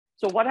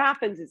So what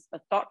happens is a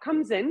thought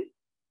comes in,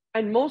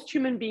 and most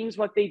human beings,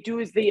 what they do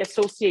is they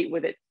associate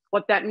with it.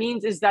 What that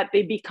means is that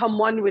they become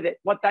one with it.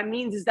 What that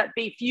means is that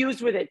they fuse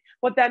with it.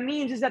 What that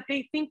means is that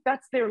they think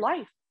that's their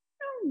life.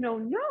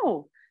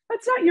 No.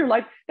 That's not your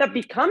life. That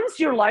becomes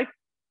your life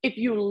if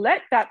you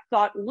let that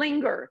thought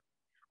linger.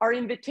 Our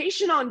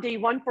invitation on day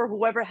one for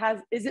whoever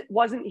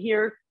wasn't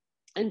here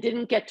and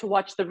didn't get to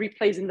watch the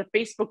replays in the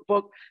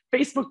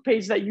Facebook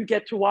page that you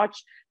get to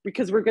watch,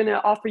 because we're going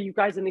to offer you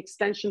guys an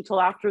extension till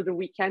after the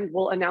weekend.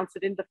 We'll announce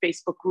it in the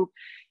Facebook group.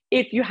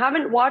 If you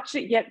haven't watched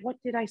it yet, what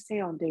did I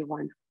say on day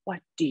one? What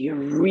do you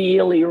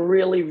really,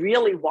 really,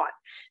 really want?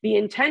 The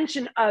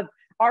intention of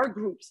our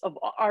groups, of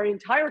our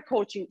entire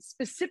coaching,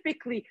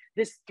 specifically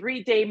this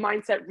 3-day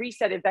mindset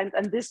reset event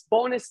and this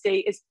bonus day,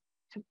 is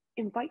to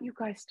invite you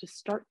guys to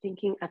start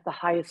thinking at the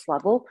highest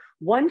level.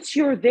 Once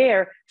you're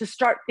there, to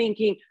start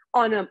thinking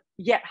on a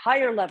yet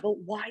higher level.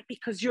 Why?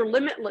 Because you're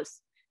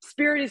limitless.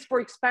 Spirit is for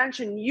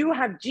expansion. You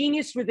have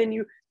genius within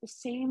you, the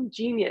same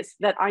genius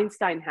that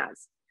Einstein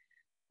has.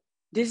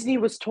 Disney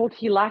was told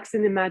he lacks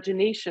in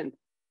imagination.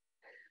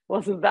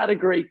 Wasn't that a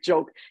great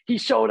joke? He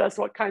showed us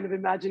what kind of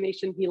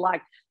imagination he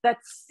lacked. That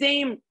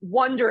same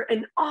wonder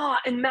and awe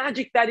and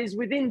magic that is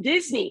within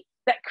Disney,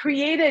 that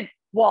created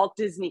Walt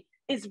Disney,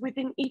 is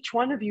within each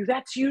one of you.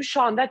 That's you,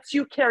 Sean. That's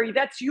you, Carrie.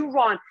 That's you,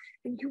 Ron.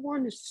 And you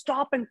want to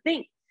stop and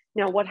think.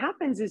 Now, what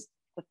happens is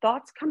the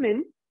thoughts come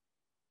in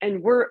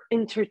and we're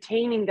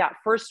entertaining that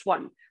first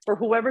one. For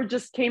whoever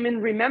just came in,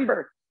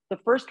 remember, the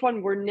first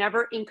one, we're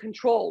never in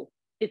control.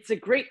 It's a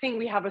great thing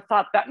we have a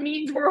thought. That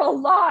means we're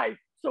alive.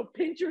 So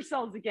pinch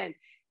yourselves again.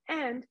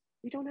 And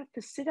we don't have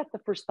to sit at the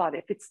first thought.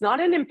 If it's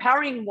not an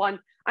empowering one,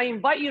 I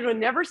invite you to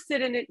never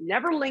sit in it,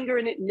 never linger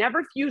in it,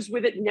 never fuse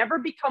with it, never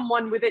become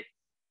one with it.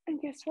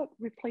 And guess what?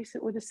 Replace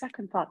it with a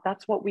second thought.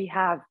 That's what we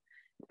have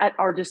at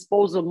our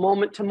disposal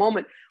moment to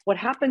moment. What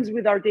happens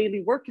with our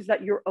daily work is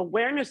that your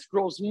awareness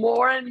grows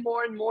more and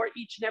more and more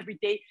each and every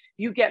day.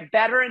 You get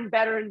better and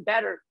better and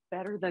better,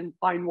 better than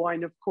fine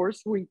wine, of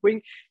course, wink,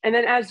 wink. And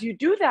then as you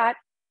do that,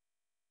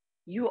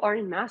 you are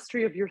in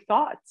mastery of your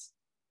thoughts.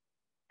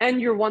 And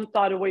you're one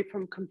thought away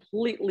from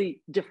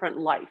completely different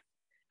life.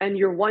 And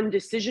you're one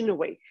decision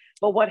away.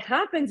 But what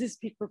happens is,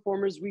 peak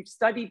performers, we've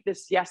studied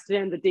this yesterday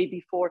and the day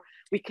before,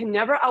 we can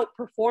never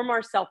outperform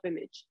our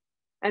self-image.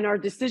 And our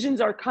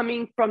decisions are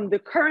coming from the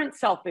current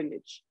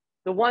self-image,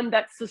 the one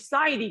that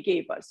society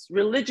gave us,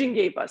 religion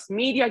gave us,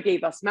 media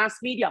gave us, mass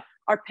media,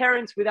 our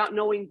parents without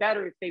knowing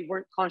better if they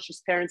weren't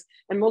conscious parents.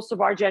 And most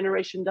of our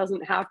generation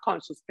doesn't have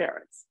conscious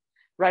parents,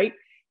 right?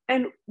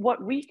 And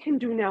what we can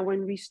do now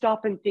when we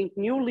stop and think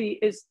newly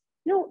is,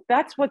 no,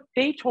 that's what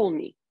they told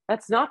me.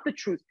 That's not the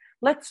truth.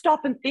 Let's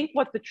stop and think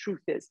what the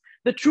truth is.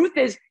 The truth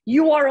is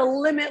you are a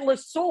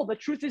limitless soul. The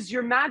truth is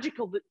you're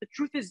magical. The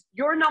truth is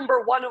you're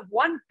number one of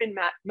one, Finn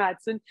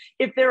Madsen.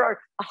 If there are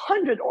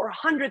 100 or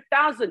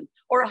 100,000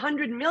 or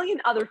 100 million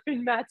other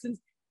Finn Madsens,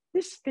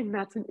 this Finn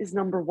Madsen is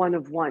number one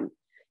of one.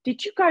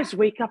 Did you guys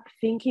wake up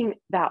thinking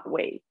that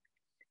way?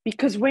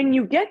 Because when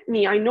you get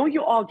me, I know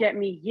you all get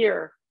me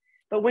here,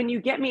 but when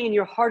you get me in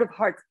your heart of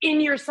hearts, in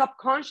your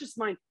subconscious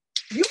mind,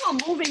 you will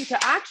move into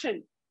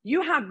action.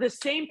 You have the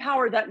same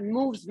power that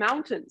moves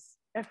mountains,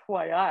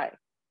 FYI.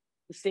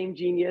 The same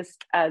genius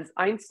as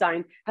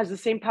Einstein has the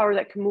same power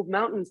that can move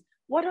mountains.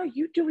 What are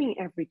you doing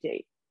every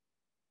day?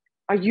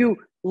 Are you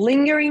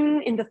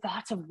lingering in the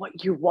thoughts of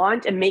what you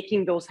want and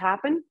making those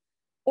happen?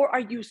 Or are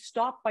you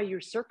stopped by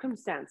your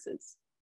circumstances?